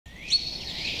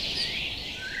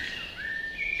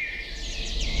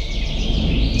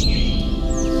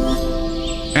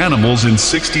animals in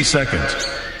 60 seconds.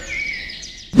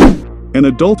 An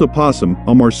adult opossum,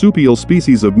 a marsupial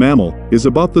species of mammal, is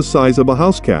about the size of a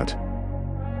house cat.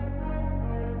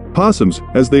 Possums,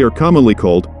 as they are commonly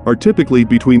called, are typically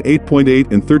between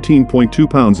 8.8 and 13.2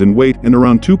 pounds in weight and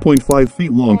around 2.5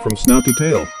 feet long from snout to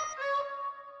tail.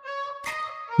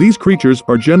 These creatures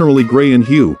are generally gray in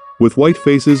hue, with white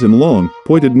faces and long,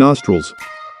 pointed nostrils.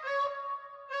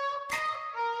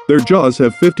 Their jaws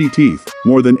have 50 teeth,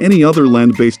 more than any other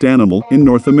land-based animal in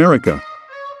North America.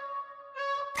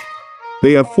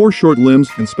 They have 4 short limbs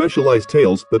and specialized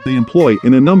tails that they employ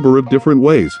in a number of different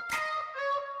ways.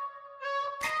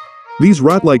 These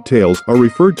rat-like tails are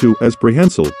referred to as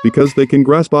prehensile because they can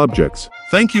grasp objects.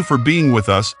 Thank you for being with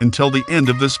us until the end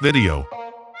of this video.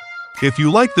 If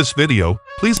you like this video,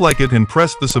 please like it and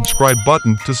press the subscribe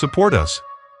button to support us.